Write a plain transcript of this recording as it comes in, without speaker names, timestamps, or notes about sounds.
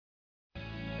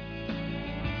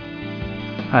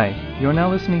Hi, you are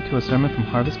now listening to a sermon from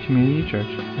Harvest Community Church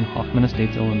in Hoffman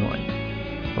Estates, Illinois.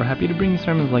 We're happy to bring you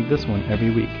sermons like this one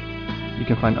every week. You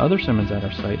can find other sermons at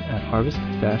our site at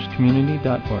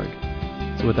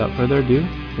harvest-community.org. So without further ado,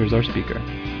 here's our speaker.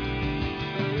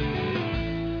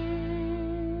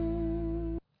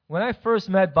 When I first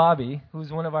met Bobby,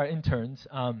 who's one of our interns,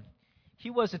 he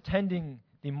was attending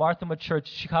the Marthama Church,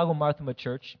 Chicago Marthama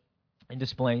Church in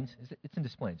Des Plaines. It's in Des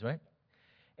Plaines, right?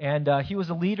 And he was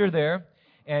a leader there,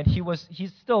 and he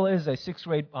still is a sixth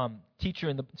grade teacher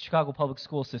in the Chicago public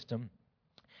school system.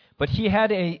 But he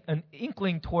had an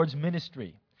inkling towards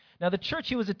ministry. Now, the church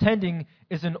he was attending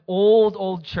is an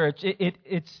old church.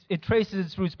 It traces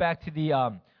its roots back to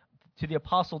the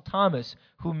Apostle Thomas,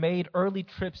 who made early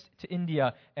trips to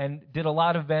India and did a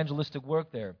lot of evangelistic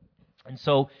work there. And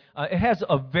so it has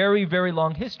a very, very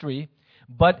long history,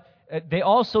 but they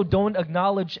also don't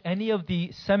acknowledge any of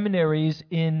the seminaries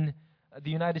in the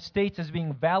United States as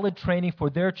being valid training for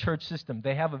their church system.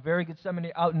 They have a very good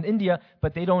seminary out in India,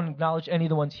 but they don't acknowledge any of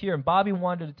the ones here. And Bobby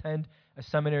wanted to attend a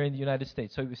seminary in the United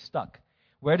States, so he was stuck.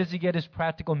 Where does he get his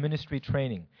practical ministry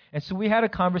training? And so we had a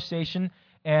conversation,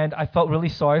 and I felt really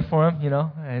sorry for him,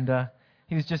 and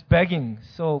he was just begging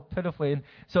so pitifully. And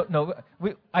so,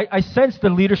 I sensed the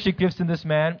leadership gifts in this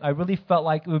man. I really felt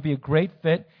like it would be a great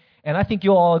fit, and I think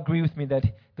you'll all agree with me that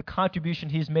the contribution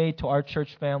he's made to our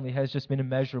church family has just been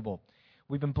immeasurable.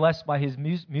 We've been blessed by his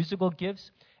musical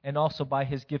gifts and also by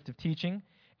his gift of teaching,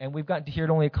 and we've gotten to hear it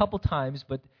only a couple times,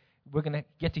 but we're going to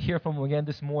get to hear from him again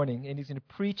this morning, and he's going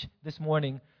to preach this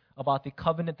morning about the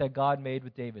covenant that God made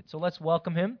with David. So let's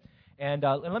welcome him, and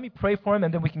let me pray for him,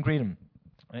 and then we can greet him.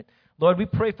 All right. Lord, we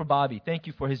pray for Bobby. Thank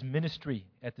you for his ministry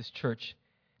at this church.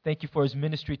 Thank you for his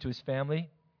ministry to his family.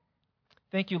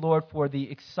 Thank you, Lord, for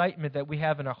the excitement that we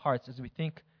have in our hearts as we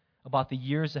think about the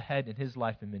years ahead in his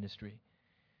life and ministry.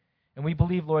 And we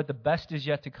believe, Lord, the best is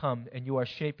yet to come, and you are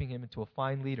shaping him into a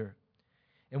fine leader.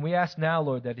 And we ask now,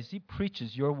 Lord, that as he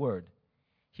preaches your word,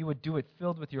 he would do it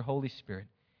filled with your Holy Spirit,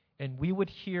 and we would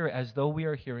hear as though we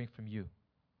are hearing from you.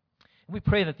 And we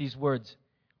pray that these words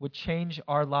would change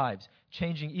our lives,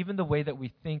 changing even the way that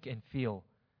we think and feel,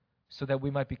 so that we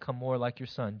might become more like your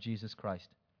Son, Jesus Christ.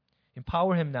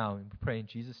 Empower him now, and we pray in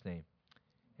Jesus' name.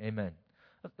 Amen.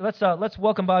 Let's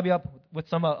welcome Bobby up with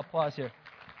some applause here.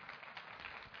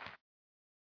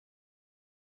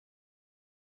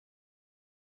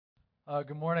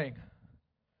 Good morning.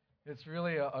 It's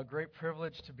really a great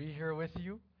privilege to be here with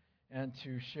you and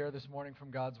to share this morning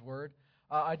from God's Word.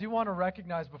 I do want to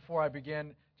recognize before I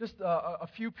begin just a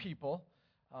few people.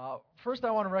 First,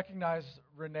 I want to recognize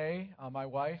Renee, my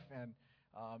wife, and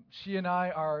she and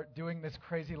I are doing this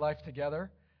crazy life together.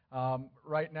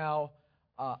 Right now,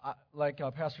 like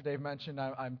Pastor Dave mentioned,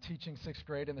 I'm teaching sixth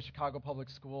grade in the Chicago Public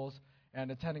Schools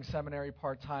and attending seminary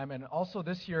part-time. And also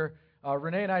this year,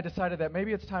 Renee and I decided that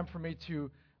maybe it's time for me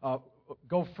to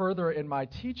go further in my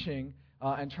teaching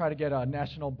and try to get a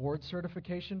national board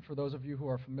certification, for those of you who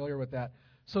are familiar with that.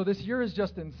 So this year is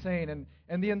just insane,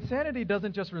 and the insanity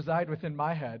doesn't just reside within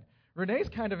my head. Renee's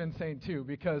kind of insane too,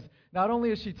 because not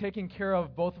only is she taking care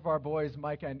of both of our boys,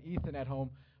 Micah and Ethan, at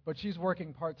home, but she's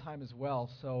working part-time as well.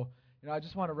 So I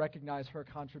just want to recognize her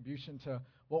contribution to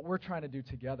what we're trying to do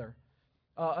together.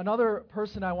 Another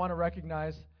person I want to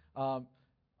recognize,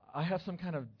 I have some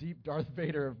kind of deep Darth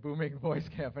Vader booming voice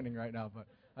happening right now, but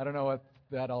I don't know what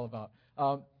that's all about.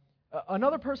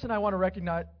 Another person I want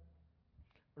to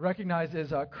recognize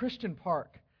is Christian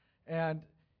Park. And,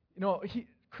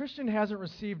 Christian hasn't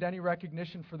received any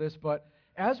recognition for this, but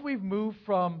as we've moved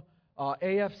from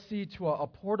AFC to a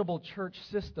portable church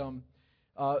system,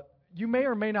 you may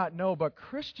or may not know, but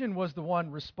Christian was the one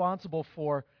responsible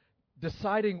for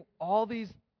deciding all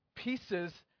these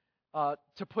pieces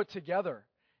to put together.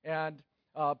 And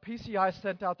PCI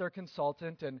sent out their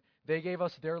consultant, and they gave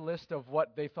us their list of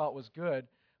what they thought was good.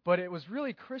 But it was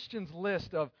really Christian's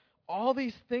list of all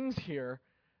these things here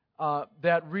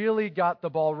that really got the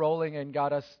ball rolling and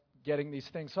got us getting these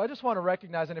things. So I just want to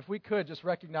recognize, and if we could, just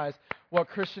recognize what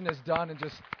Christian has done and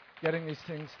just getting these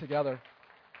things together.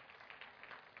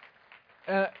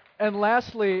 And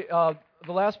lastly,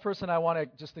 the last person I want to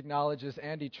just acknowledge is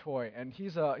Andy Choi. And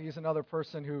he's another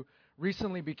person who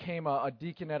recently became a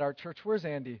deacon at our church. Where's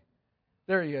Andy?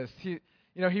 There he is. He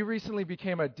recently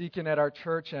became a deacon at our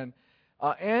church, and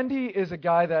Andy is a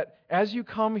guy that, as you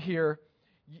come here,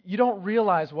 you don't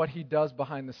realize what he does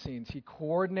behind the scenes. He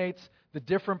coordinates the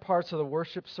different parts of the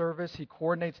worship service. He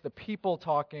coordinates the people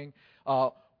talking,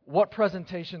 what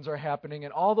presentations are happening,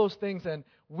 and all those things. And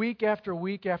week after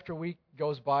week after week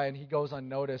goes by, and he goes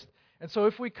unnoticed. And so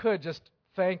if we could just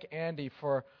thank Andy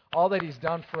for all that he's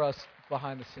done for us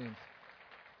behind the scenes.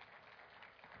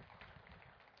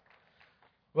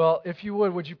 Well, if you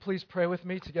would you please pray with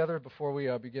me together before we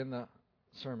begin the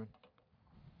sermon?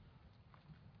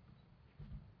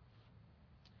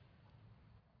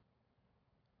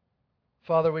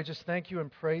 Father, we just thank you and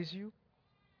praise you,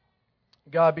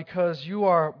 God, because you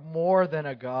are more than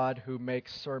a God who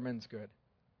makes sermons good.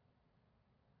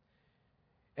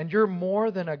 And you're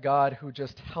more than a God who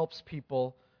just helps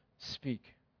people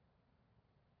speak.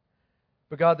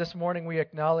 But God, this morning we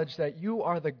acknowledge that you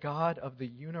are the God of the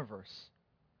universe.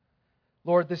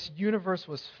 Lord, this universe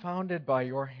was founded by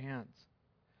your hands.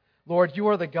 Lord, you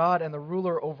are the God and the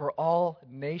ruler over all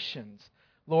nations.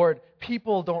 Lord,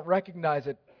 people don't recognize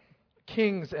it.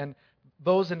 Kings and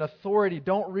those in authority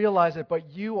don't realize it,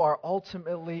 but you are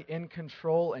ultimately in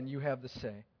control and you have the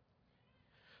say.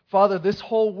 Father, this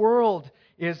whole world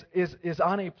is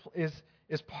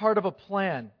part of a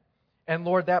plan. And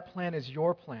Lord, that plan is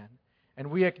your plan.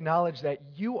 And we acknowledge that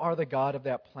you are the God of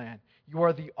that plan. You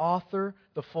are the author,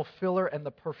 the fulfiller, and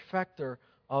the perfecter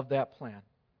of that plan.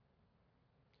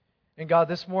 And God,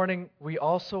 this morning, we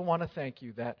also want to thank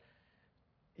you that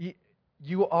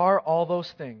you are all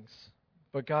those things.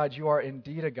 But God, you are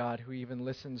indeed a God who even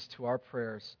listens to our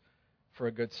prayers for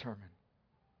a good sermon.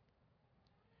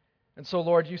 And so,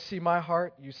 Lord, you see my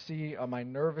heart, you see my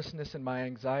nervousness and my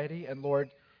anxiety. And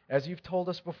Lord, as you've told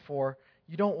us before,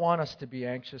 you don't want us to be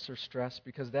anxious or stressed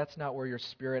because that's not where your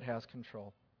Spirit has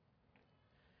control.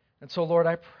 And so, Lord,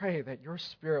 I pray that your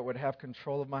Spirit would have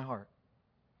control of my heart.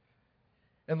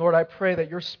 And Lord, I pray that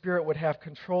your Spirit would have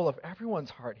control of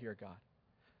everyone's heart here, God.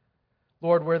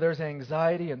 Lord, where there's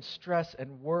anxiety and stress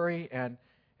and worry and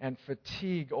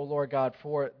fatigue, oh Lord God,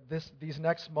 for these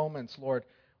next moments, Lord,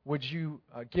 would you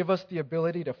give us the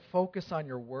ability to focus on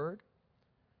your word,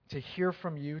 to hear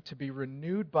from you, to be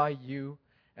renewed by you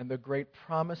and the great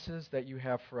promises that you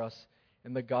have for us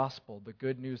in the gospel, the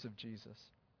good news of Jesus.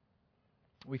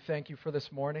 We thank you for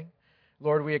this morning.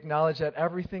 Lord, we acknowledge that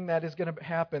everything that is going to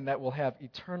happen that will have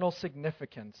eternal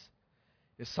significance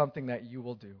is something that you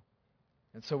will do.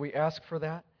 And so we ask for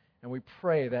that, and we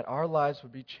pray that our lives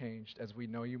would be changed as we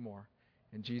know you more.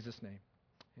 In Jesus' name,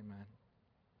 amen.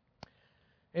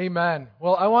 Amen.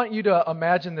 Well, I want you to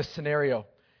imagine this scenario.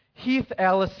 Heath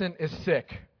Allison is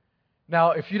sick.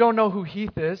 Now, if you don't know who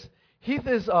Heath is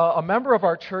a member of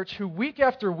our church who week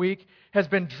after week has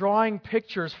been drawing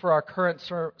pictures for our current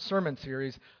sermon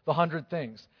series, The 100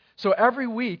 Things. So every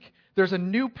week, there's a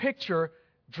new picture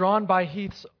drawn by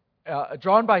Heath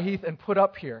and put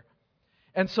up here.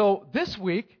 And so this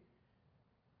week,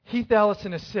 Heath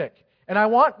Allison is sick. And I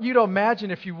want you to imagine,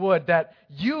 if you would, that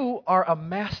you are a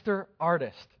master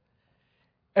artist.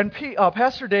 And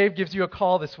Pastor Dave gives you a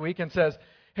call this week and says,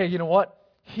 hey, you know what?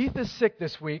 Heath is sick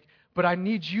this week, but I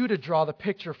need you to draw the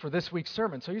picture for this week's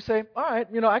sermon. So you say, all right,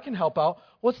 I can help out.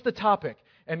 What's the topic?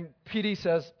 And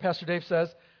Pastor Dave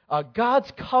says,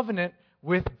 God's covenant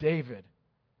with David.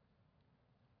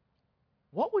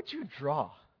 What would you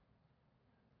draw?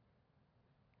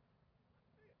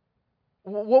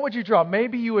 What would you draw?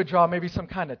 Maybe you would draw some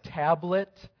kind of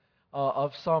tablet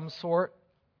of some sort.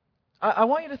 I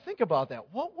want you to think about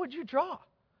that. What would you draw?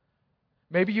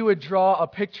 Maybe you would draw a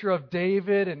picture of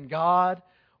David and God,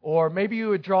 or maybe you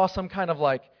would draw some kind of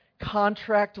like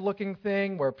contract-looking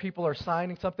thing where people are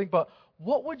signing something. But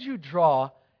what would you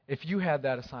draw if you had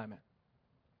that assignment?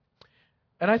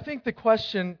 And I think the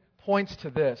question points to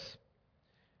this.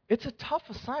 It's a tough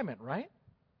assignment, right?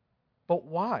 But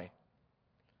why?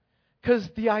 Because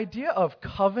the idea of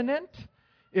covenant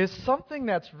is something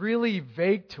that's really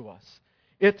vague to us.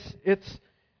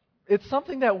 It's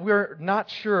something that we're not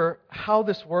sure how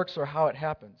this works or how it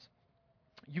happens.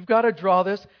 You've got to draw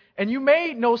this, and you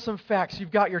may know some facts.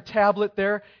 You've got your tablet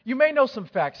there. You may know some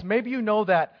facts. Maybe you know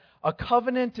that a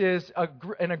covenant is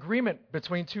an agreement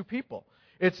between two people.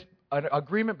 It's an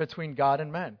agreement between God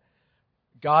and men.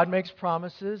 God makes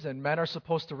promises, and men are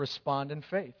supposed to respond in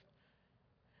faith.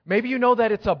 Maybe you know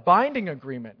that it's a binding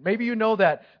agreement. Maybe you know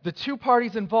that the two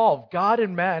parties involved, God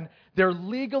and men, they're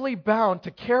legally bound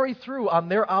to carry through on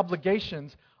their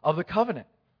obligations of the covenant.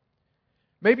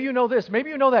 Maybe you know this. Maybe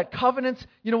you know that covenants,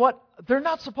 they're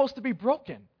not supposed to be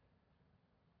broken.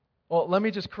 Well, let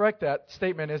me just correct that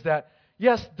statement is that,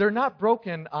 yes, they're not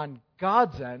broken on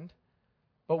God's end,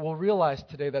 but we'll realize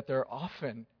today that they're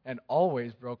often and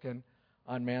always broken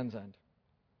on man's end.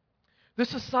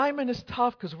 This assignment is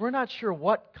tough because we're not sure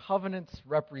what covenants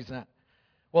represent.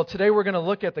 Well, today we're going to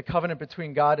look at the covenant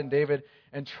between God and David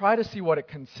and try to see what it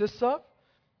consists of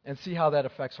and see how that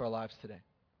affects our lives today.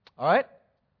 All right?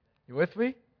 You with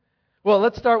me? Well,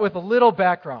 let's start with a little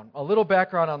background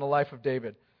on the life of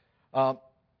David.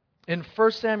 In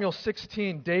 1 Samuel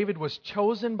 16, David was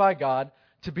chosen by God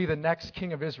to be the next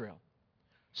king of Israel.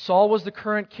 Saul was the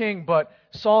current king, but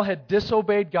Saul had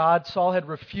disobeyed God. Saul had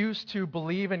refused to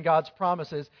believe in God's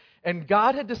promises. And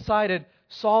God had decided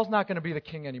Saul's not going to be the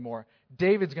king anymore.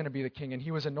 David's going to be the king, and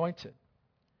he was anointed.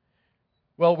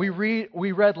 Well, we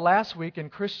read last week,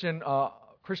 and Christian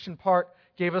Park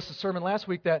gave us a sermon last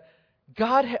week, that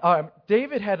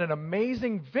David had an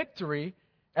amazing victory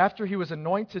after he was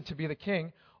anointed to be the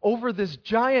king over this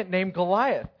giant named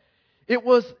Goliath. It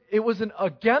was an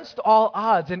against all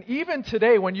odds. And even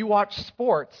today, when you watch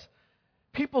sports,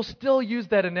 people still use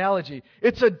that analogy.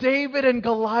 It's a David and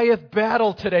Goliath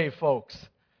battle today, folks.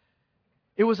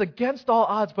 It was against all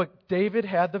odds, but David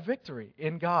had the victory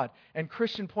in God. And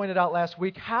Christian pointed out last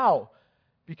week how?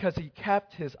 Because he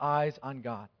kept his eyes on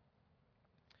God.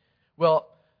 Well,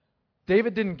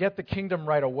 David didn't get the kingdom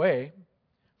right away.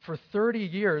 For 30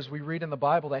 years, we read in the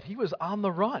Bible that he was on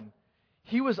the run.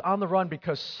 He was on the run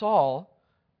because Saul,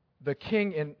 the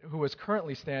king who was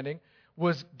currently standing,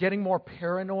 was getting more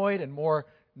paranoid and more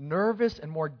nervous and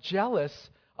more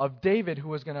jealous of David, who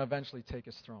was going to eventually take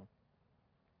his throne.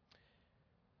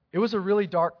 It was a really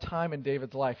dark time in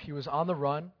David's life. He was on the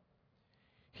run.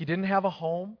 He didn't have a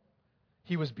home.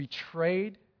 He was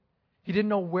betrayed. He didn't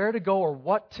know where to go or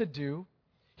what to do.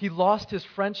 He lost his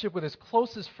friendship with his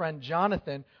closest friend,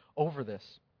 Jonathan, over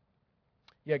this.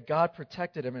 Yet God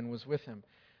protected him and was with him.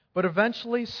 But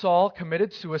eventually, Saul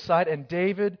committed suicide, and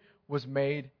David was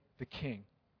made the king.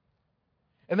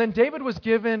 And then David was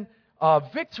given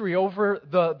victory over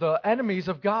the enemies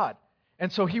of God.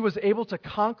 And so he was able to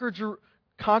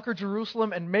conquer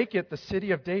Jerusalem and make it the city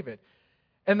of David.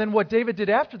 And then what David did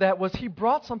after that was he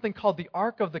brought something called the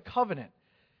Ark of the Covenant.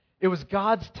 It was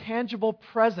God's tangible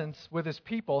presence with his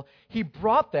people. He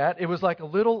brought that. It was like a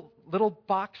little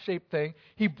box-shaped thing.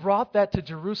 He brought that to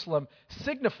Jerusalem,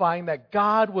 signifying that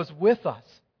God was with us.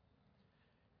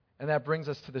 And that brings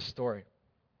us to this story.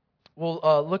 We'll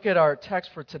look at our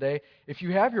text for today. If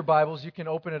you have your Bibles, you can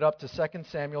open it up to 2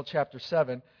 Samuel chapter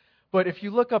 7. But if you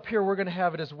look up here, we're going to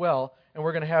have it as well, and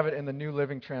we're going to have it in the New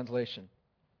Living Translation.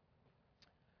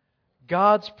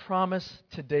 God's promise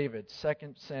to David,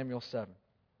 2 Samuel 7.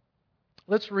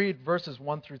 Let's read verses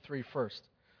 1 through 3 first.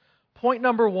 Point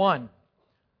number 1,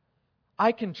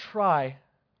 I can try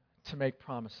to make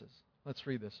promises. Let's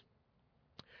read this.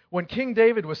 When King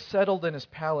David was settled in his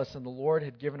palace and the Lord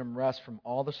had given him rest from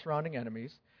all the surrounding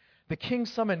enemies, the king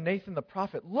summoned Nathan the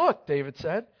prophet. Look, David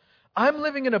said, I'm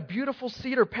living in a beautiful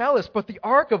cedar palace, but the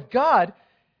ark of God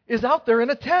is out there in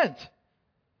a tent.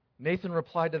 Nathan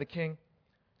replied to the king,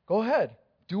 Go ahead,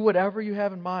 do whatever you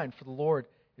have in mind, for the Lord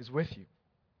is with you.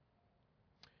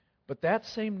 But that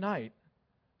same night,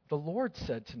 the Lord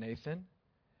said to Nathan,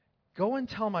 Go and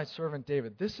tell my servant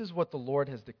David, this is what the Lord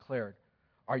has declared.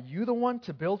 Are you the one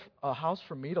to build a house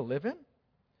for me to live in?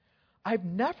 I've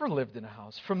never lived in a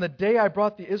house. From the day I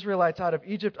brought the Israelites out of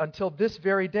Egypt until this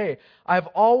very day, I've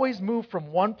always moved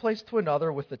from one place to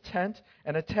another with a tent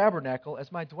and a tabernacle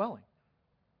as my dwelling.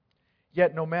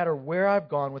 Yet no matter where I've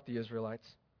gone with the Israelites,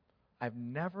 I've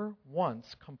never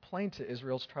once complained to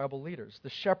Israel's tribal leaders, the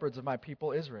shepherds of my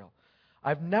people Israel.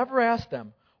 I've never asked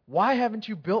them, why haven't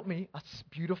you built me a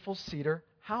beautiful cedar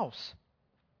house?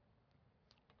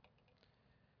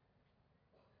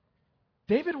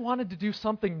 David wanted to do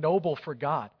something noble for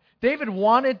God. David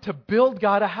wanted to build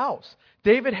God a house.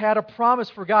 David had a promise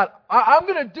for God. I'm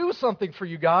going to do something for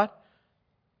you, God.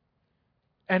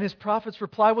 And his prophet's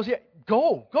reply was, yeah,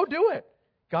 go do it.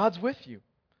 God's with you.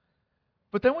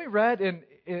 But then we read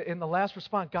in the last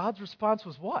response, God's response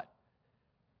was what?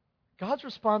 God's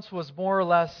response was more or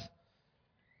less,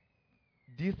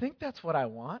 do you think that's what I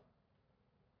want?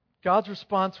 God's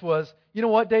response was, you know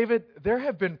what, David? There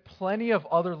have been plenty of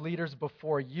other leaders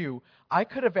before you. I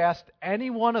could have asked any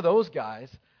one of those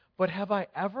guys, but have I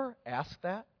ever asked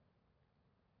that?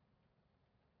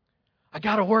 I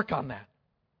got to work on that.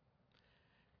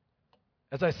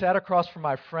 As I sat across from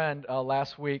my friend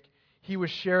last week, he was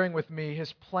sharing with me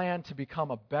his plan to become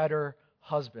a better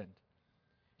husband.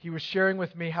 He was sharing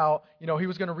with me how, he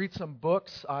was going to read some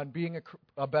books on being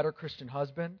a better Christian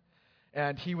husband.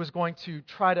 And he was going to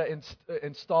try to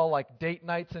install like date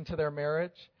nights into their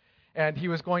marriage. And he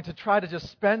was going to try to just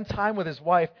spend time with his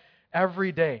wife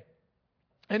every day.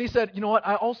 And he said, you know what,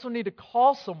 I also need to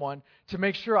call someone to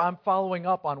make sure I'm following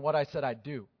up on what I said I'd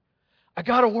do. I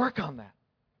got to work on that.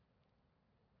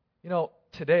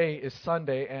 Today is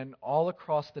Sunday, and all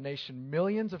across the nation,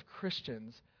 millions of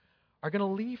Christians are going to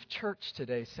leave church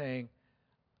today saying,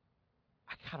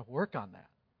 I got to work on that.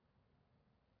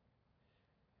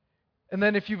 And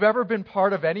then if you've ever been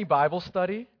part of any Bible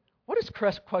study, what is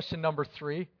question number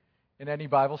 3 in any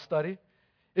Bible study?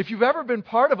 If you've ever been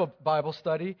part of a Bible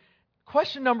study,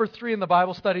 question number 3 in the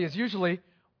Bible study is usually,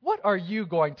 what are you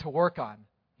going to work on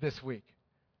this week?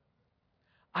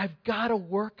 I've got to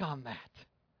work on that.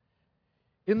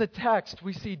 In the text,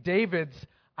 we see David's,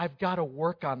 I've got to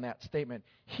work on that statement.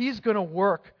 He's going to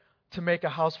work to make a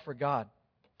house for God.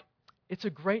 It's a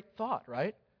great thought,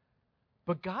 right?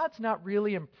 But God's not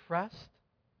really impressed,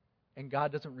 and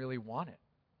God doesn't really want it.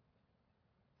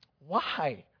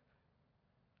 Why?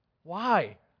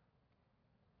 Why?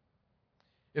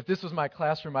 If this was my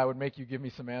classroom, I would make you give me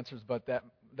some answers, but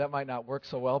that might not work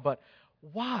so well. But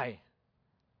why?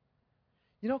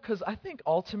 Because I think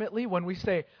ultimately when we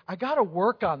say, I got to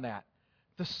work on that,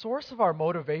 the source of our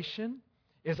motivation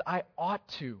is I ought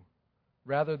to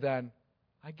rather than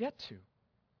I get to.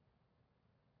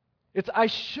 It's I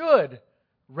should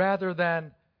rather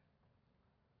than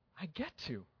I get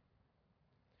to.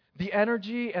 The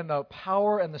energy and the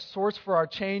power and the source for our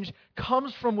change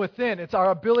comes from within. It's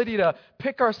our ability to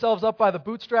pick ourselves up by the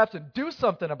bootstraps and do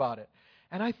something about it.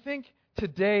 And I think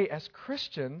today as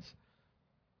Christians,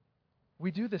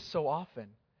 we do this so often.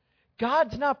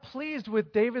 God's not pleased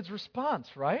with David's response,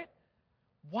 right?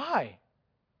 Why?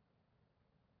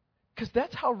 Because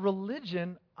that's how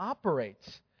religion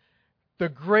operates. The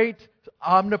great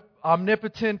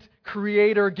omnipotent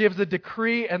creator gives a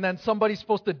decree, and then somebody's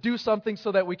supposed to do something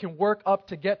so that we can work up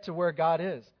to get to where God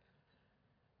is.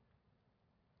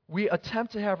 We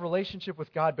attempt to have relationship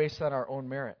with God based on our own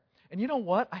merit. And you know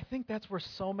what? I think that's where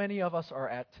so many of us are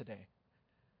at today.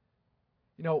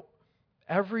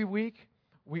 Every week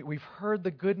we've heard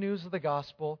the good news of the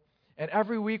gospel, and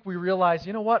every week we realize,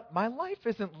 you know what? My life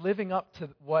isn't living up to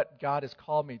what God has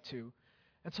called me to.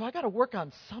 And so I got to work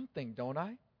on something, don't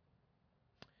I?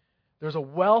 There's a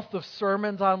wealth of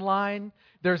sermons online.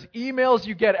 There's emails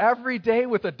you get every day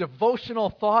with a devotional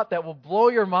thought that will blow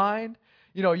your mind.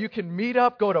 You can meet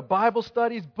up, go to Bible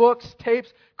studies, books,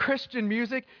 tapes, Christian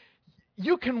music.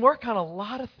 You can work on a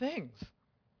lot of things.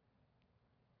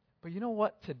 But you know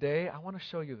what? Today, I want to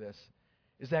show you this,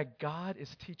 is that God is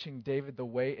teaching David the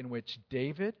way in which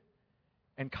David,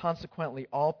 and consequently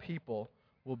all people,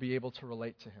 will be able to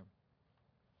relate to him.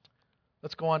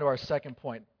 Let's go on to our second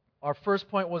point. Our first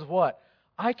point was what?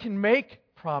 I can make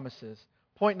promises.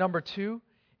 Point number 2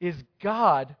 is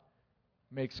God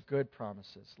makes good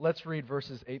promises. Let's read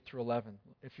verses 8 through 11.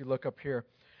 If you look up here.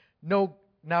 No,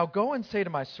 now go and say to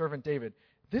my servant David,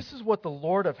 this is what the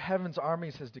Lord of heaven's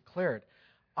armies has declared.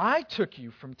 I took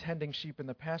you from tending sheep in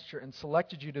the pasture and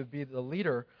selected you to be the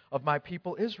leader of my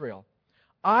people Israel.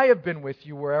 I have been with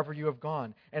you wherever you have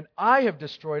gone, and I have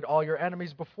destroyed all your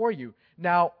enemies before you.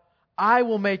 Now, I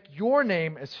will make your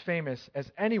name as famous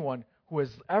as anyone who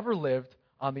has ever lived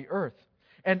on the earth.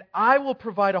 And I will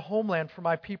provide a homeland for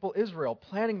my people Israel,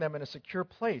 planting them in a secure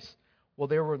place where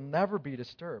they will never be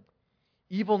disturbed.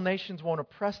 Evil nations won't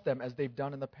oppress them as they've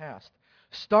done in the past.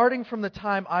 Starting from the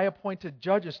time I appointed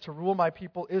judges to rule my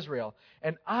people Israel,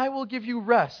 and I will give you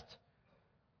rest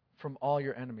from all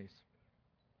your enemies.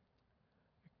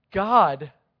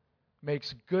 God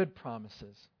makes good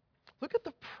promises. Look at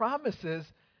the promises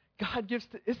God gives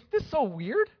to... Isn't this so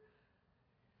weird?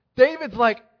 David's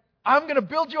like, I'm going to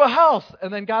build you a house.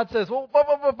 And then God says, well,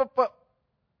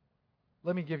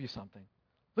 let me give you something.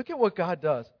 Look at what God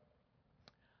does.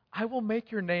 I will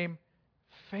make your name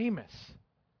famous.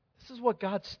 This is what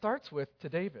God starts with to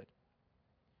David.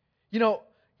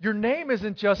 Your name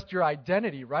isn't just your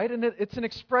identity, right? And it's an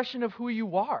expression of who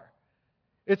you are.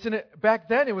 Back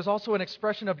then, it was also an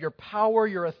expression of your power,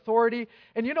 your authority.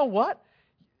 And you know what?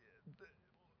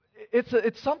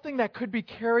 It's something that could be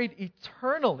carried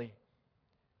eternally.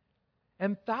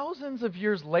 And thousands of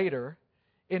years later,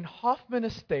 in Hoffman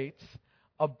Estates,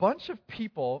 a bunch of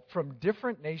people from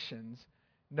different nations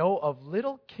know of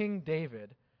little King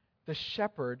David, the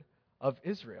shepherd of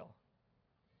Israel.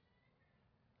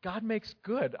 God makes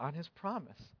good on his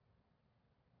promise.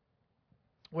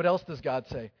 What else does God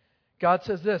say? God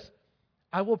says this,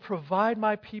 I will provide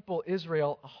my people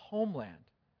Israel a homeland.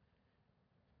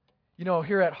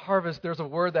 Here at Harvest, there's a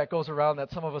word that goes around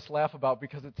that some of us laugh about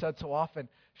because it's said so often,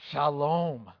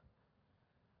 shalom.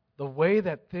 The way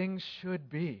that things should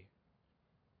be.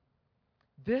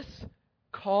 This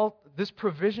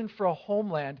provision for a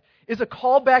homeland is a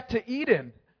call back to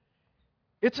Eden.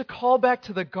 It's a call back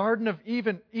to the Garden of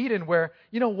Eden where,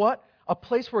 you know what? A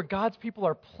place where God's people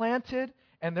are planted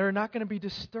and they're not going to be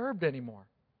disturbed anymore.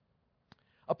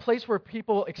 A place where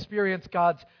people experience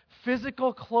God's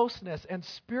physical closeness and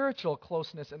spiritual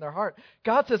closeness in their heart.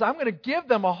 God says, I'm going to give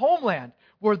them a homeland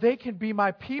where they can be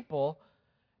my people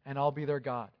and I'll be their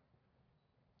God.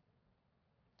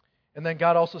 And then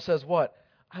God also says what?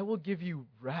 I will give you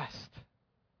rest.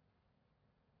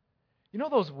 You know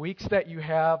those weeks that you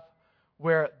have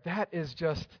where that is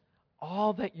just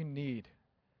all that you need?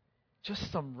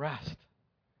 Just some rest.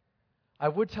 I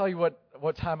would tell you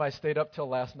what time I stayed up till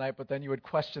last night, but then you would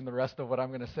question the rest of what I'm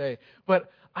going to say.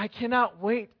 But I cannot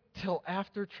wait till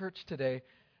after church today.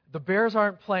 The Bears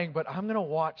aren't playing, but I'm going to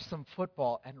watch some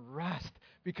football and rest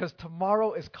because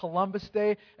tomorrow is Columbus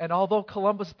Day, and although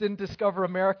Columbus didn't discover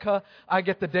America, I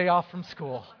get the day off from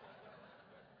school.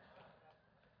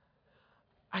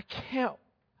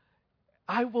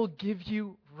 I will give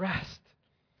you rest.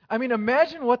 I mean,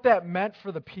 imagine what that meant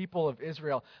for the people of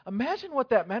Israel. Imagine what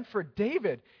that meant for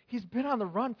David. He's been on the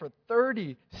run for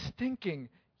 30 stinking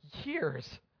years,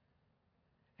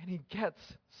 and he gets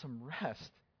some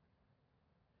rest.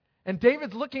 And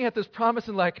David's looking at this promise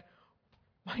and like,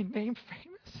 my name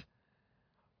famous?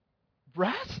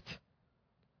 Rest?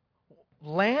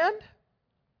 Land?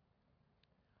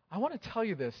 I want to tell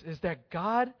you this, is that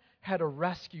God had a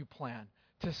rescue plan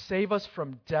to save us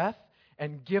from death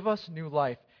and give us new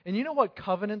life. And you know what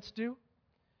covenants do?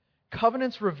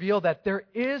 Covenants reveal that there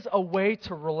is a way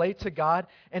to relate to God,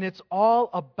 and it's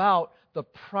all about the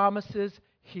promises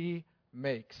He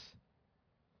makes.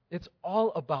 It's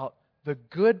all about the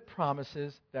good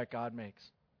promises that God makes.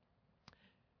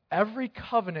 Every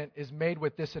covenant is made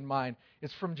with this in mind.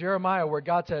 It's from Jeremiah where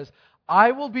God says,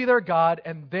 I will be their God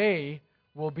and they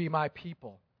will be my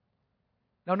people.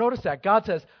 Now notice that. God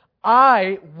says,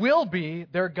 I will be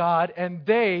their God and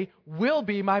they will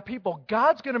be my people.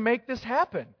 God's going to make this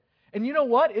happen. And you know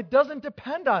what? It doesn't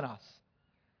depend on us.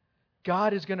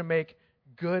 God is going to make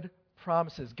good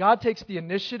promises. God takes the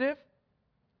initiative.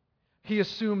 He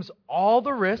assumes all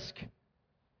the risk.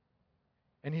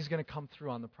 And He's going to come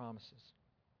through on the promises.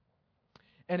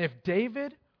 And if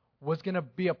David was going to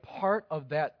be a part of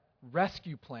that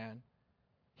rescue plan,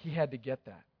 he had to get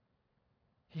that.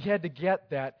 He had to get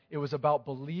that it was about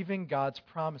believing God's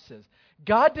promises.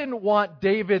 God didn't want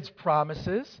David's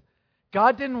promises.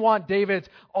 God didn't want David's,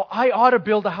 I ought to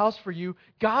build a house for you.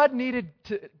 God needed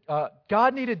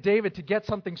David to get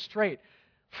something straight.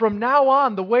 From now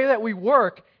on, the way that we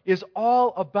work is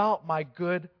all about my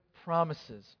good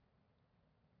promises.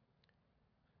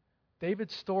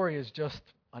 David's story is just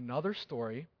another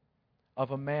story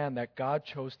of a man that God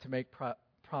chose to make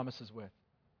promises with.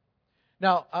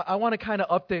 Now, I want to kind of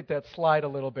update that slide a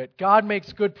little bit. God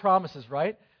makes good promises,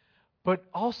 right? But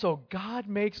also, God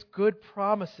makes good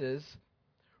promises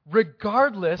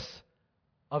regardless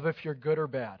of if you're good or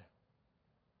bad.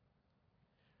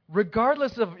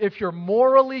 Regardless of if you're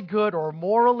morally good or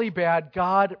morally bad,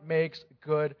 God makes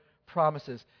good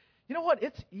promises. You know what?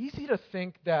 It's easy to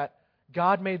think that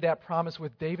God made that promise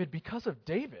with David because of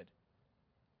David.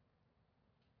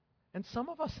 And some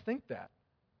of us think that.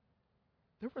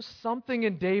 There was something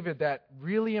in David that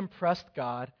really impressed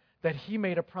God that He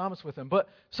made a promise with him. But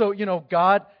so,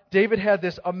 David had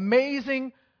this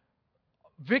amazing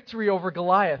victory over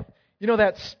Goliath. You know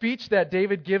that speech that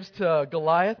David gives to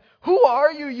Goliath? Who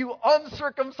are you, you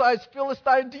uncircumcised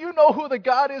Philistine? Do you know who the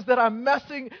God is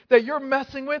that you're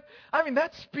messing with? I mean,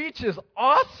 that speech is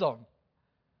awesome.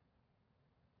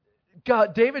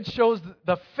 David shows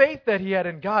the faith that he had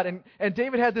in God. And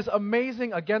David had this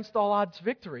amazing against all odds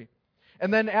victory.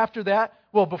 And then after that,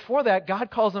 before that, God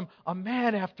calls him a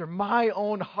man after my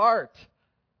own heart.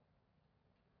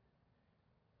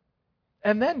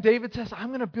 And then David says, I'm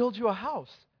going to build you a house.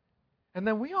 And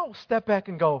then we all step back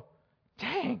and go,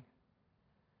 dang,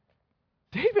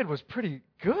 David was pretty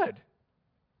good.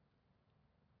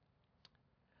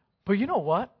 But you know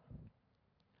what?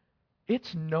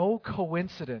 It's no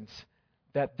coincidence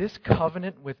that this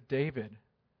covenant with David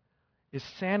is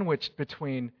sandwiched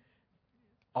between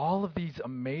all of these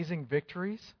amazing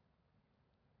victories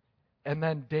and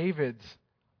then David's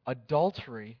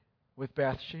adultery with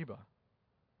Bathsheba.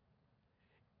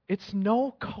 It's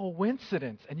no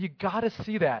coincidence, and you got to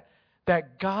see that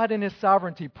God in His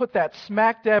sovereignty put that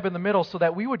smack dab in the middle so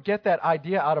that we would get that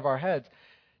idea out of our heads.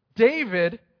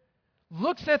 David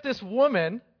looks at this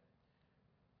woman,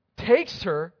 takes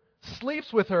her,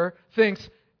 sleeps with her, thinks,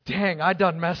 dang, I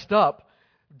done messed up,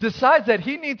 decides that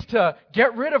he needs to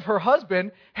get rid of her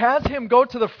husband, has him go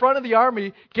to the front of the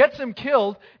army, gets him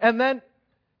killed, and then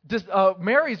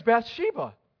marries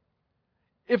Bathsheba.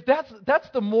 If that's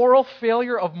the moral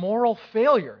failure of moral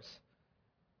failures.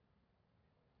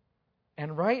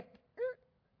 And right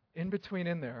in between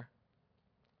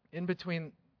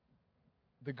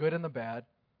the good and the bad,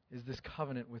 is this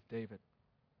covenant with David.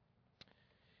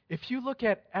 If you look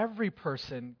at every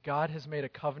person God has made a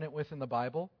covenant with in the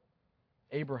Bible,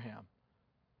 Abraham,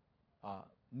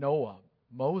 Noah,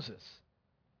 Moses,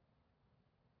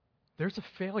 there's a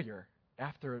failure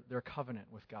after their covenant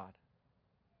with God.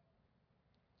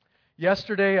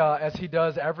 Yesterday, as he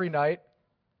does every night,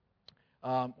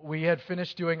 we had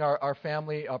finished doing our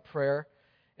family prayer,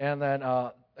 and then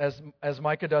as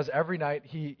Micah does every night,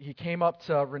 he came up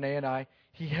to Renee and I.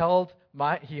 He holds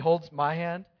my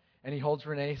hand, and he holds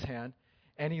Renee's hand,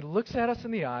 and he looks at us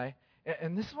in the eye,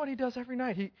 and this is what he does every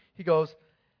night. He goes,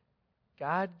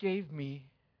 God gave me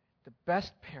the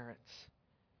best parents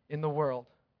in the world.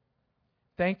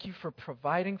 Thank you for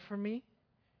providing for me.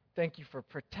 Thank you for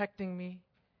protecting me.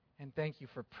 And thank you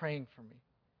for praying for me.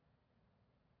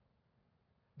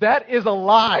 That is a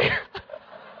lie.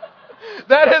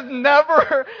 That has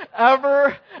never,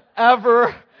 ever,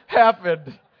 ever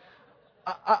happened.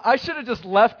 I should have just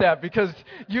left that because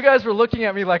you guys were looking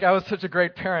at me like I was such a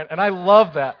great parent. And I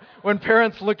love that. When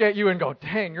parents look at you and go,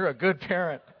 dang, you're a good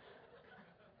parent.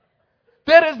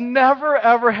 That has never,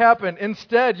 ever happened.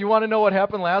 Instead, you want to know what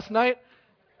happened last night?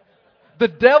 The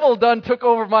devil done took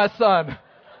over my son.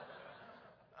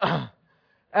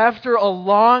 After a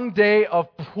long day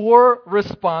of poor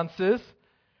responses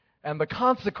and the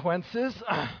consequences,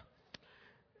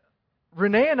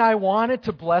 Renee and I wanted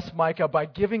to bless Micah by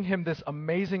giving him this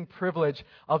amazing privilege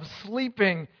of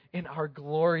sleeping in our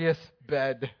glorious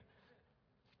bed.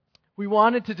 We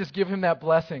wanted to just give him that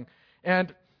blessing.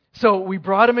 And so we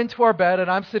brought him into our bed, and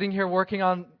I'm sitting here working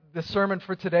on the sermon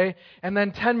for today, and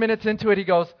then 10 minutes into it, he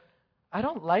goes, I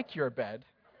don't like your bed.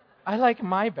 I like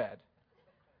my bed.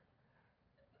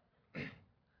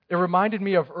 It reminded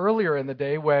me of earlier in the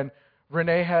day when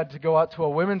Renee had to go out to a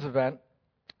women's event,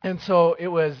 and so it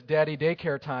was daddy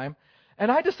daycare time,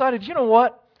 and I decided, you know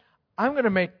what? I'm going to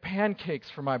make pancakes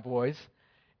for my boys.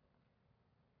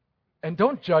 And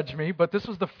don't judge me, but this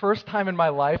was the first time in my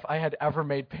life I had ever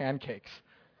made pancakes.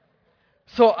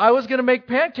 So I was going to make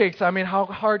pancakes. I mean, how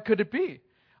hard could it be?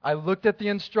 I looked at the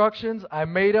instructions. I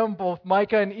made them. Both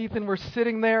Micah and Ethan were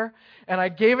sitting there, and I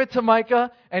gave it to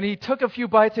Micah, and he took a few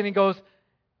bites, and he goes,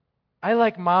 I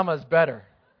like Mama's better.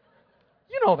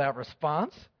 You know that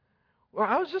response. Well,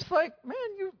 I was just like, man,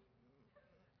 you...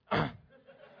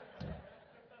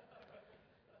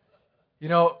 You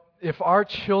know, if our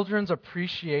children's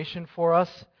appreciation for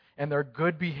us and their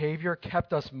good behavior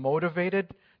kept us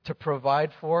motivated to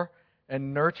provide for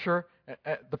and nurture,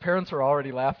 the parents are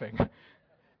already laughing.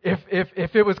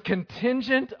 If it was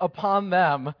contingent upon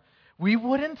them, we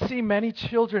wouldn't see many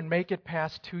children make it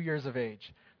past 2 years of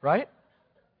age, right?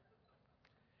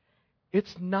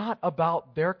 It's not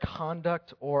about their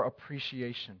conduct or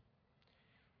appreciation.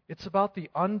 It's about the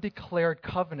undeclared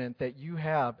covenant that you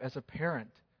have as a parent,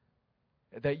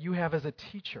 that you have as a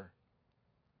teacher,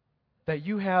 that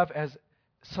you have as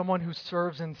someone who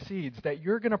serves in seeds, that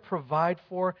you're going to provide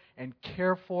for and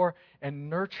care for and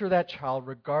nurture that child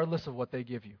regardless of what they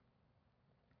give you.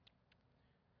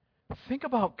 Think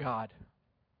about God.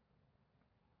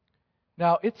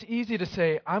 Now, it's easy to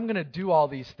say, I'm going to do all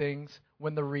these things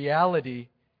when the reality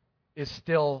is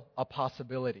still a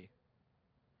possibility.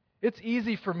 It's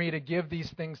easy for me to give these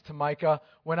things to Micah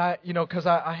when because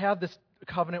I have this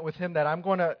covenant with him that I'm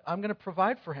going to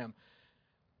provide for him.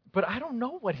 But I don't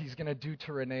know what he's going to do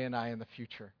to Renee and I in the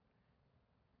future.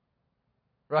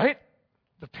 Right?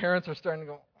 The parents are starting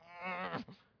to go,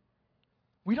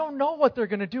 we don't know what they're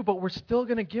going to do, but we're still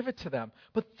going to give it to them.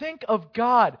 But think of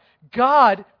God.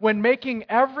 God, when making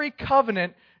every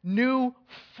covenant, knew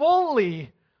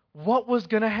fully what was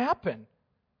going to happen.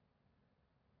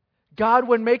 God,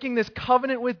 when making this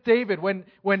covenant with David,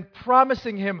 when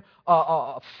promising him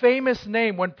a famous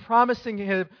name, when promising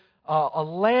him a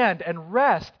land and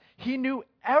rest, he knew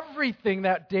everything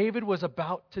that David was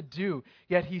about to do,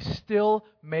 yet he still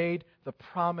made the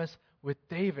promise with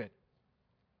David.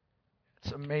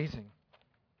 It's amazing.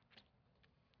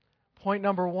 Point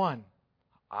number one,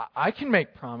 I can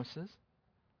make promises.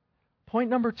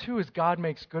 Point number two is God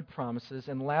makes good promises.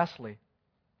 And lastly,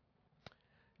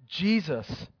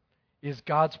 Jesus is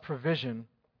God's provision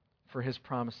for his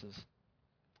promises.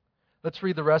 Let's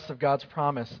read the rest of God's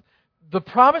promise. The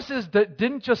promises that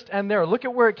didn't just end there. Look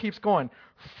at where it keeps going.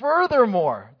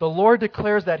 Furthermore, the Lord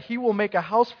declares that he will make a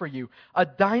house for you, a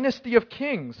dynasty of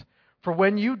kings. For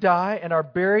when you die and are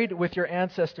buried with your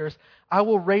ancestors, I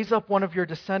will raise up one of your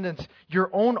descendants, your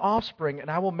own offspring,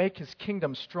 and I will make his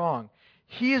kingdom strong.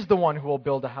 He is the one who will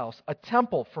build a house, a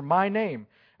temple for my name,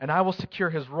 and I will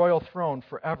secure his royal throne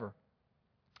forever.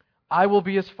 I will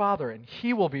be his father, and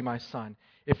he will be my son.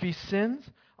 If he sins,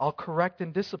 I'll correct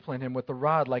and discipline him with the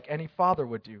rod like any father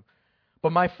would do.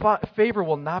 But my favor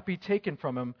will not be taken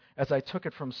from him as I took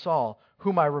it from Saul,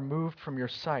 whom I removed from your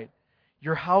sight.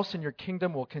 Your house and your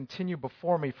kingdom will continue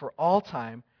before me for all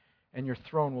time, and your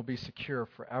throne will be secure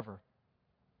forever.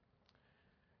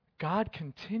 God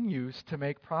continues to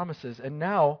make promises, and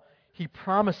now He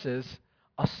promises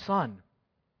a son.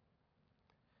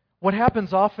 What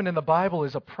happens often in the Bible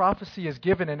is a prophecy is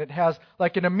given and it has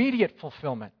like an immediate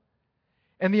fulfillment.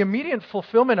 And the immediate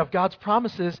fulfillment of God's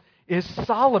promises is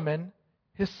Solomon,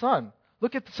 his son.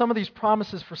 Look at some of these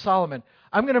promises for Solomon.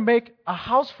 I'm going to make a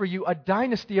house for you, a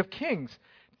dynasty of kings.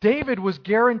 David was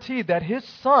guaranteed that his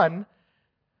son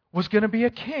was going to be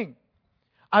a king.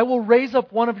 I will raise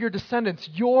up one of your descendants,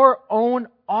 your own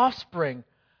offspring.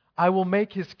 I will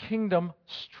make his kingdom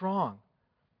strong.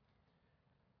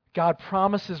 God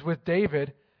promises with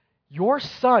David, your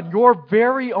son, your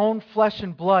very own flesh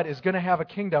and blood is going to have a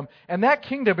kingdom. And that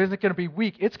kingdom isn't going to be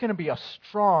weak. It's going to be a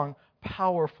strong,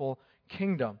 powerful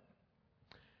kingdom.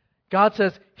 God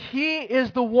says, He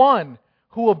is the one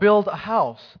who will build a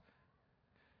house.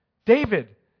 David,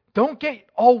 don't get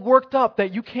all worked up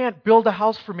that you can't build a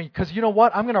house for me, because you know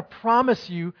what? I'm going to promise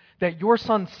you that your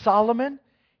son Solomon,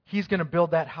 he's going to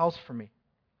build that house for me.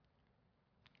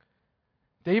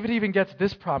 David even gets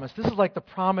this promise. This is like the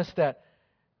promise that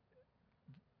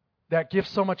gives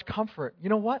so much comfort. You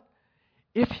know what?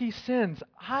 If he sins,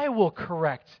 I will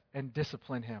correct and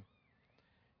discipline him.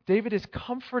 David is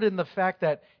comforted in the fact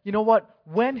that, you know what?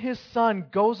 When his son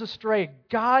goes astray,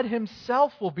 God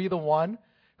himself will be the one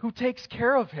who takes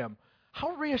care of him.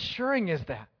 How reassuring is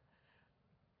that?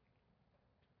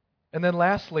 And then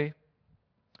lastly,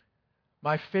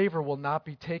 my favor will not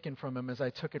be taken from him as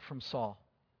I took it from Saul.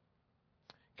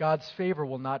 God's favor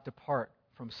will not depart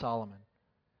from Solomon.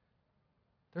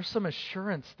 There's some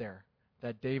assurance there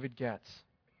that David gets.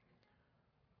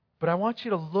 But I want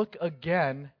you to look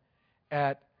again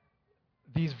at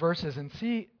these verses and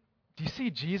see, do you see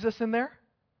Jesus in there?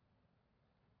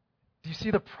 Do you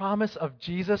see the promise of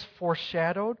Jesus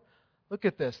foreshadowed? Look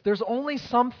at this. There's only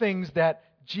some things that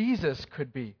Jesus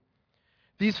could be.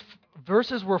 These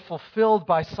verses were fulfilled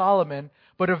by Solomon,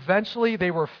 but eventually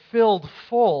they were filled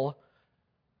full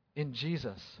in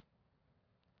Jesus.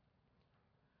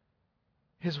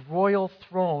 His royal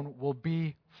throne will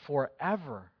be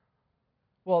forever.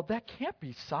 Well, that can't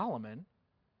be Solomon.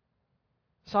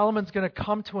 Solomon's going to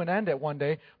come to an end at one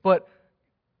day, but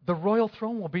the royal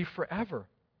throne will be forever.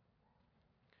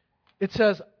 It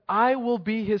says, I will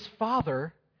be his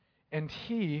father, and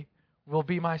he will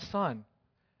be my son.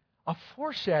 A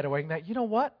foreshadowing that, you know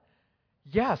what?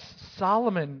 Yes,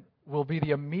 Solomon will be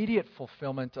the immediate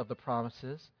fulfillment of the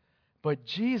promises, but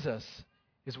Jesus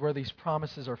is where these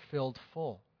promises are filled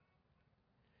full.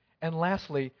 And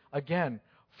lastly, again,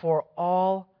 for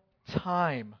all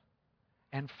time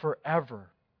and forever.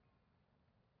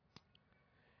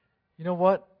 You know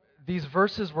what? These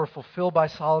verses were fulfilled by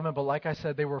Solomon, but like I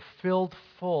said, they were filled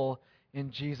full in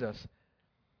Jesus.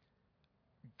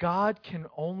 God can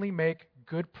only make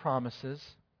good promises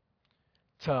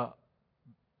to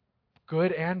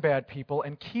good and bad people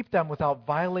and keep them without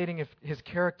violating his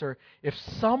character if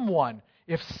someone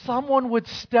would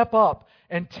step up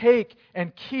and take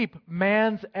and keep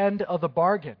man's end of the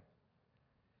bargain.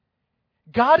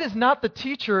 God is not the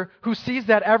teacher who sees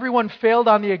that everyone failed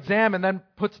on the exam and then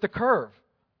puts the curve.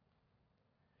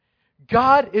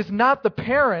 God is not the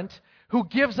parent who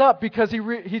gives up because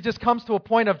he just comes to a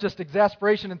point of just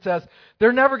exasperation and says,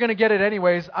 they're never going to get it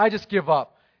anyways, I just give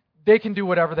up. They can do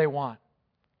whatever they want.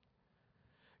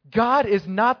 God is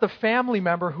not the family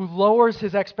member who lowers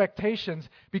his expectations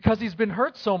because he's been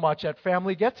hurt so much at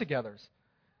family get-togethers.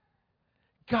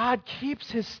 God keeps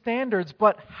his standards,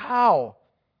 but how?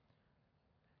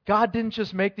 God didn't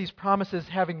just make these promises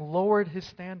having lowered his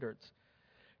standards.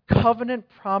 Covenant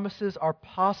promises are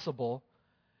possible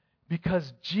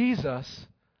because Jesus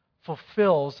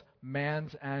fulfills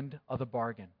man's end of the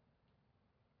bargain.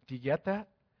 Do you get that?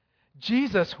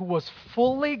 Jesus, who was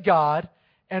fully God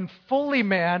and fully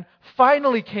man,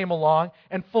 finally came along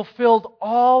and fulfilled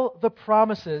all the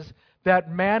promises that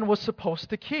man was supposed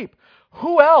to keep.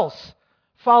 Who else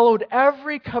followed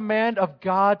every command of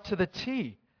God to the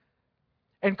T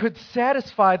and could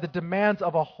satisfy the demands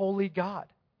of a holy God?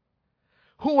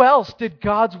 Who else did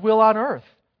God's will on earth?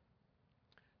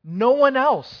 No one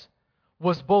else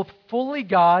was both fully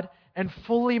God and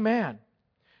fully man.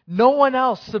 No one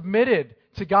else submitted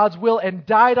to God's will and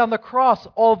died on the cross,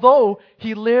 although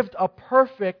he lived a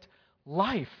perfect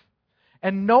life.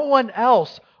 And no one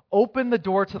else opened the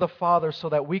door to the Father so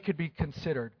that we could be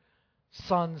considered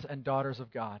sons and daughters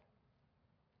of God.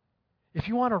 If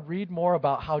you want to read more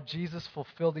about how Jesus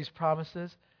fulfilled these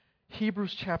promises,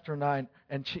 Hebrews chapter 9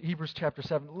 and Hebrews chapter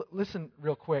 7, listen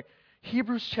real quick.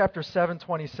 Hebrews chapter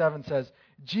 7:27 says,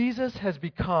 Jesus has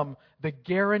become the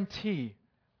guarantee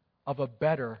of a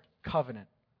better covenant.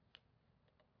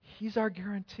 He's our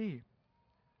guarantee.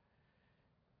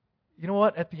 you know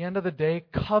what? At the end of the day,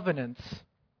 covenants,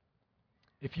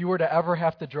 if you were to ever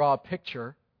have to draw a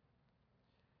picture,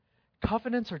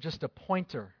 covenants are just a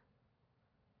pointer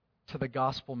to the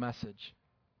gospel message.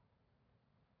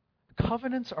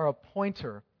 Covenants are a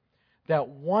pointer that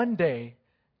one day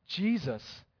Jesus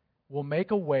will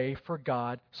make a way for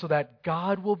God so that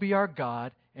God will be our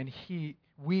God and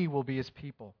we will be His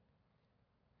people.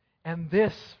 And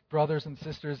this, brothers and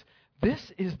sisters,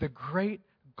 this is the great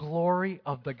glory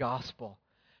of the gospel.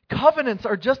 Covenants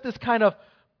are just this kind of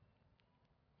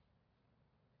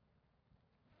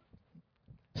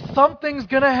something's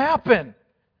going to happen.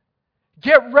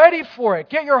 Get ready for it.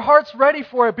 Get your hearts ready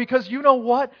for it, because you know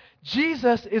what?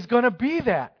 Jesus is going to be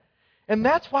that. And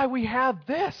that's why we have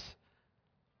this.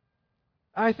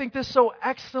 I think this so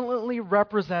excellently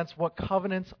represents what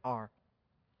covenants are.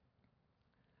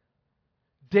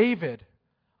 David,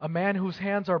 a man whose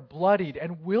hands are bloodied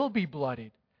and will be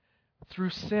bloodied through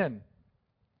sin,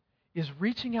 is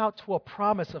reaching out to a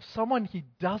promise of someone he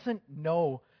doesn't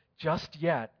know just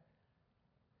yet,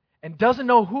 and doesn't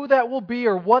know who that will be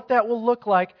or what that will look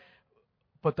like,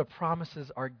 but the promises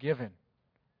are given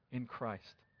in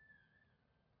Christ.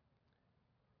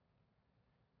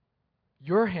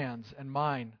 Your hands and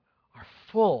mine are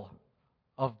full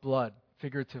of blood,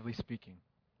 figuratively speaking.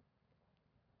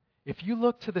 If you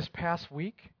look to this past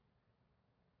week,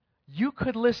 you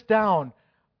could list down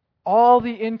all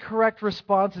the incorrect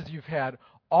responses you've had,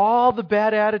 all the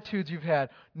bad attitudes you've had,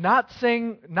 not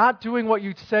doing what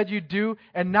you said you'd do,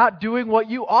 and not doing what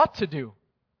you ought to do.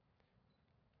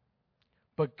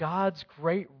 But God's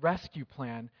great rescue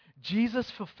plan, Jesus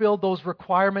fulfilled those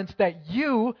requirements that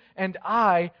you and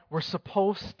I were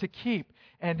supposed to keep,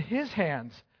 and His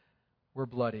hands were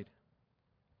bloodied.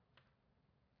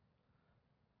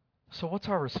 So what's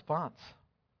our response?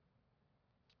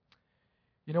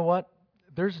 You know what?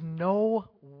 There's no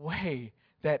way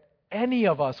that any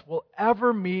of us will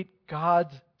ever meet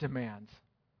God's demands.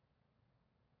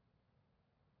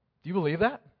 Do you believe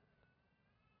that?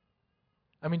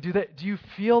 I mean, do you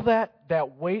feel that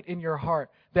weight in your heart?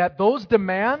 That those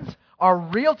demands are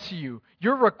real to you.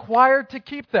 You're required to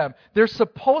keep them. They're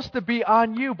supposed to be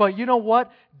on you. But you know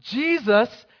what? Jesus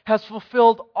has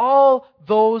fulfilled all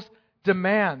those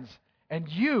demands. And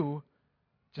you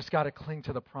just got to cling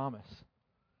to the promise.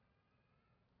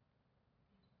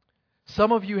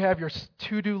 Some of you have your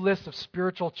to-do list of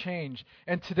spiritual change.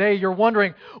 And today you're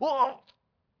wondering, well,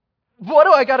 what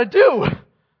do I got to do?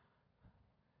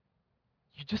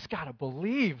 You just got to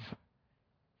believe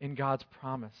in God's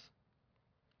promise.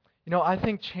 You know, I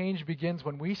think change begins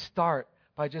when we start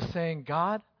by just saying,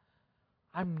 God,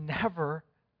 I'm never,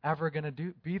 ever going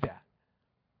to be that.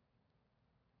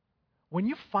 When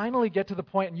you finally get to the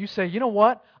point and you say, you know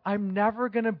what, I'm never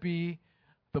going to be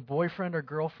the boyfriend or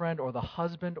girlfriend or the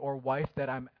husband or wife that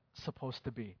I'm supposed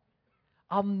to be.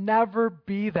 I'll never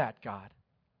be that, God.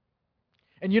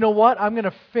 And you know what? I'm going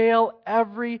to fail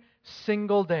every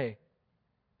single day.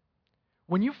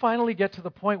 When you finally get to the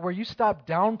point where you stop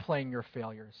downplaying your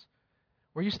failures,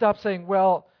 where you stop saying,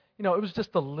 well, you know, it was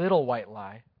just a little white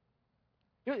lie.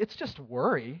 It's just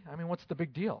worry. I mean, what's the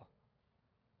big deal?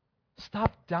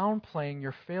 Stop downplaying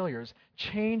your failures.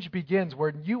 Change begins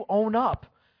when you own up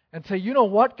and say, you know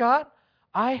what, God?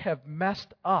 I have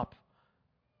messed up.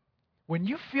 When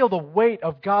you feel the weight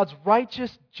of God's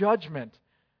righteous judgment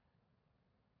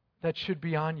that should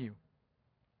be on you.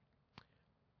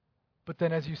 But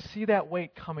then as you see that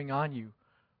weight coming on you,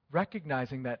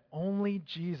 recognizing that only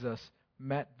Jesus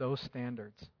met those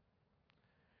standards.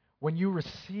 When you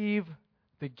receive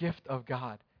the gift of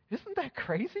God, isn't that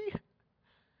crazy?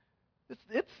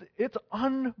 It's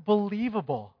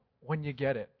unbelievable when you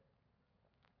get it.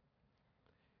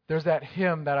 There's that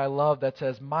hymn that I love that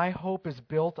says, my hope is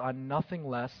built on nothing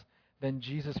less than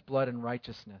Jesus' blood and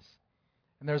righteousness.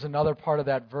 And there's another part of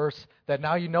that verse that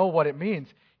now you know what it means.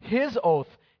 His oath,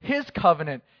 His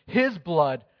covenant, His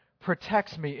blood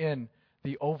protects me in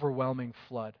the overwhelming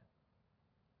flood.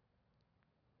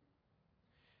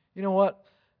 You know what?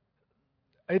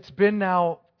 It's been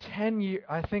now 10 years.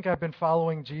 I think I've been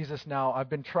following Jesus now. I've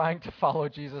been trying to follow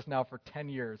Jesus now for 10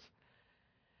 years.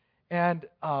 And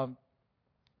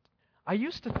I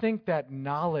used to think that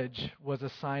knowledge was a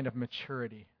sign of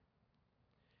maturity.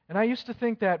 And I used to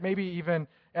think that maybe even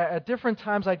at different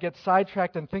times I'd get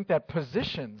sidetracked and think that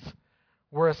positions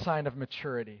were a sign of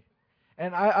maturity.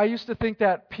 And I used to think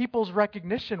that people's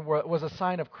recognition was a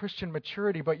sign of Christian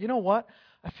maturity. But you know what?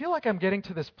 I feel like I'm getting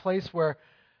to this place where,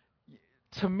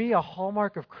 to me, a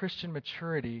hallmark of Christian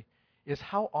maturity is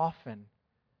how often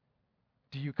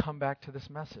do you come back to this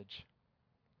message?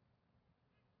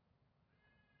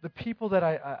 the people that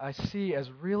I see as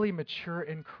really mature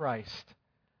in Christ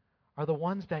are the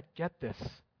ones that get this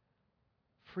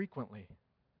frequently.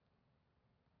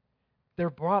 They're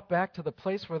brought back to the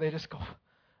place where they just go,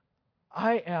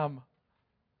 I am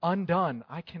undone.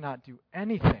 I cannot do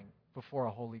anything before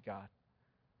a holy God.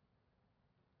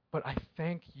 But I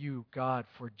thank you, God,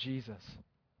 for Jesus.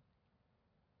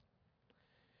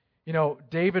 You know,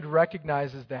 David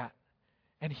recognizes that,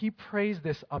 and he prays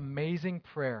this amazing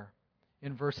prayer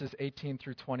in verses 18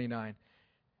 through 29.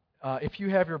 If you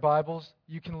have your Bibles,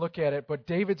 you can look at it, but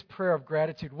David's prayer of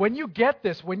gratitude. When you get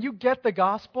this, when you get the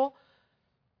gospel,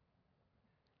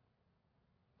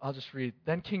 I'll just read.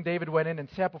 Then King David went in and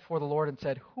sat before the Lord and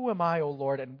said, Who am I, O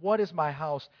Lord, and what is my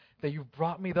house that you've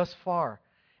brought me thus far?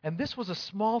 And this was a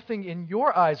small thing in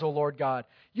your eyes, O Lord God.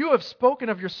 You have spoken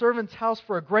of your servant's house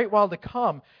for a great while to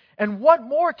come. And what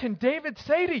more can David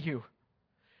say to you?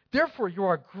 Therefore you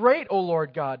are great, O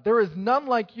Lord God. There is none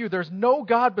like you. There's no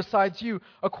God besides you,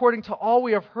 according to all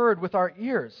we have heard with our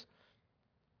ears.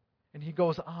 And he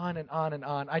goes on and on and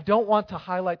on. I don't want to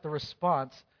highlight the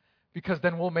response, because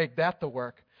then we'll make that the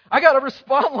work. I got to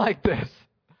respond like this.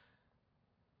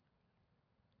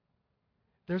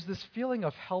 There's this feeling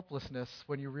of helplessness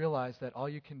when you realize that all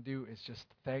you can do is just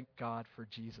thank God for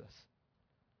Jesus.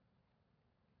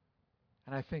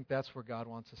 And I think that's where God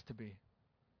wants us to be.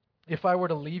 If I were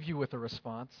to leave you with a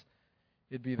response,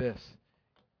 it'd be this.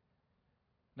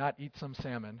 Not eat some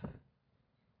salmon.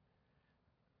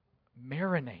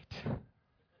 Marinate.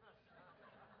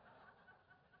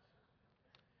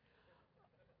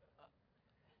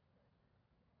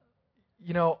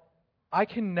 You know, I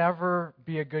can never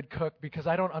be a good cook because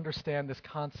I don't understand this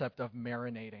concept of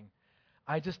marinating.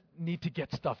 I just need to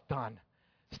get stuff done.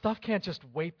 Stuff can't just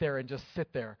wait there and just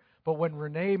sit there. But when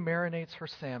Renee marinates her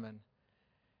salmon,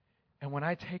 and when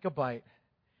I take a bite,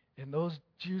 and those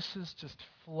juices just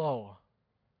flow,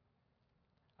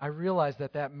 I realize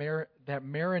that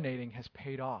marinating has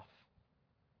paid off.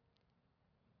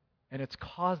 And it's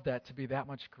caused that to be that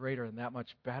much greater and that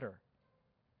much better.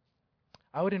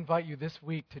 I would invite you this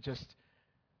week to just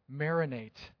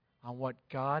marinate on what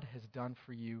God has done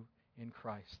for you in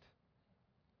Christ.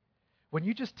 When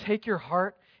you just take your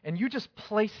heart and you just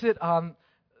place it on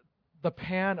the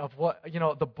pan of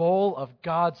the bowl of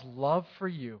God's love for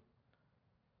you,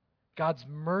 God's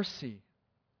mercy,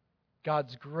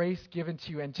 God's grace given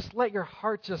to you, and just let your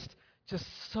heart just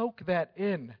soak that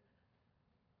in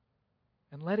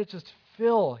and let it just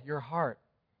fill your heart.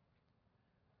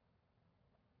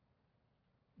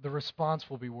 The response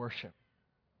will be worship.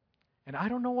 And I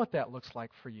don't know what that looks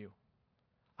like for you.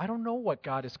 I don't know what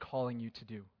God is calling you to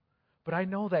do. But I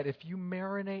know that if you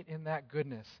marinate in that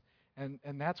goodness, and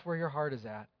that's where your heart is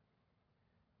at,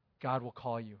 God will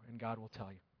call you and God will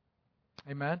tell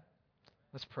you. Amen?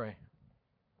 Let's pray.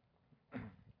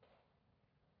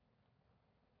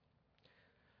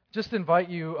 Just invite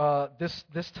you,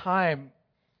 this time,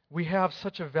 we have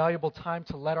such a valuable time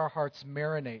to let our hearts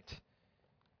marinate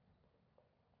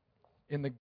in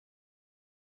the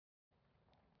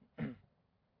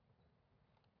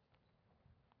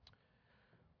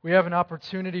we have an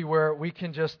opportunity where we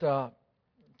can just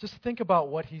think about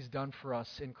what He's done for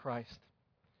us in Christ.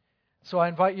 So I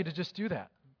invite you to just do that.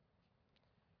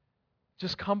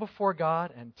 Just come before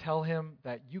God and tell Him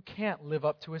that you can't live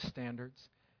up to His standards.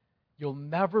 You'll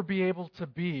never be able to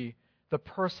be the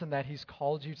person that He's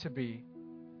called you to be.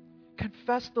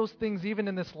 Confess those things even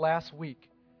in this last week.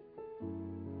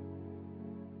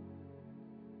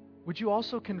 Would you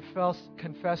also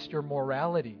confess your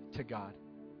morality to God?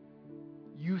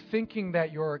 You thinking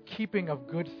that your keeping of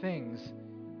good things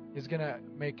is going to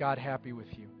make God happy with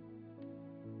you.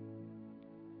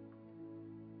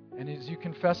 And as you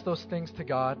confess those things to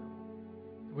God,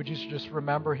 would you just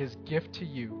remember His gift to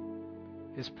you,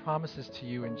 His promises to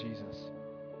you in Jesus?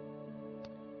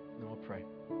 And we'll pray.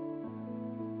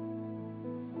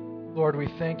 Lord, we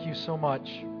thank you so much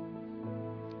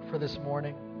for this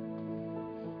morning.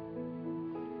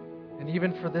 And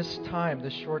even for this time,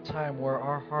 this short time, where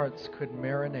our hearts could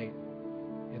marinate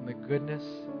in the goodness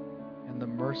and the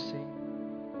mercy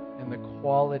and the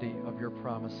quality of your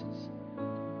promises.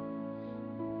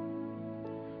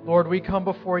 Lord, we come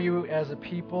before you as a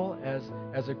people,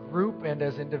 as a group, and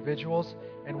as individuals,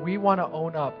 and we want to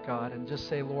own up, God, and just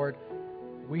say, Lord,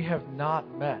 we have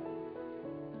not met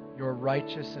your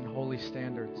righteous and holy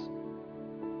standards.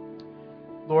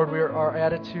 Lord, our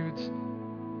attitudes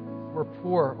were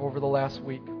poor over the last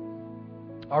week.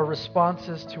 Our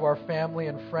responses to our family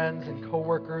and friends and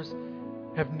coworkers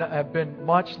have been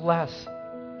much less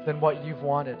than what you've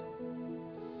wanted.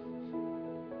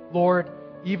 Lord,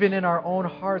 Even in our own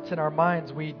hearts and our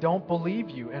minds, we don't believe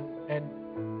you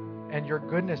and your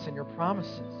goodness and your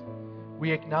promises.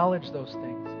 We acknowledge those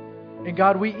things. And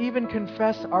God, we even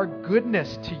confess our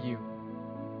goodness to you.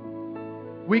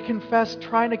 We confess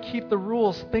trying to keep the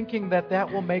rules, thinking that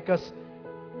that will make us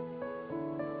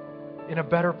in a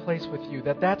better place with you,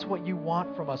 that that's what you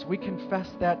want from us. We confess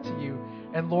that to you.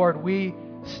 And Lord, we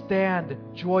stand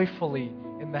joyfully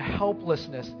in the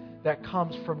helplessness that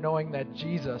comes from knowing that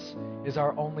Jesus is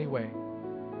our only way.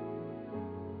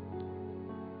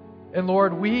 And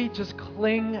Lord, we just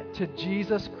cling to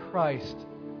Jesus Christ,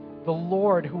 the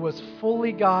Lord who was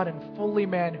fully God and fully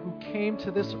man, who came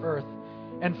to this earth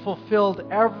and fulfilled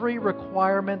every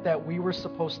requirement that we were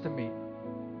supposed to meet,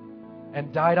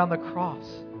 and died on the cross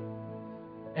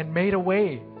and made a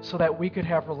way so that we could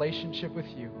have relationship with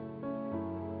you.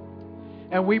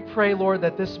 And we pray, Lord,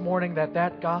 that this morning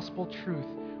that gospel truth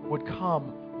would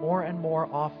come more and more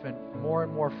often, more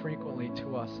and more frequently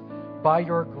to us by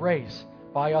your grace,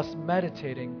 by us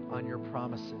meditating on your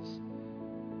promises.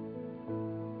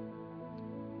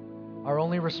 Our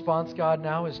only response, God,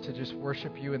 now is to just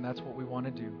worship you, and that's what we want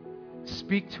to do.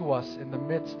 Speak to us in the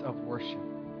midst of worship.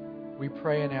 We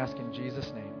pray and ask in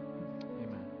Jesus' name.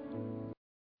 Amen.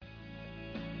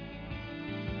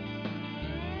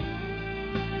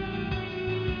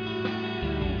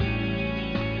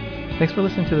 Thanks for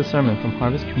listening to the sermon from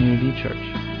Harvest Community Church.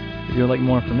 If you would like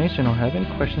more information or have any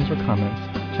questions or comments,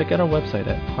 check out our website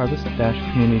at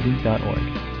harvest-community.org.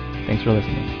 Thanks for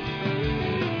listening.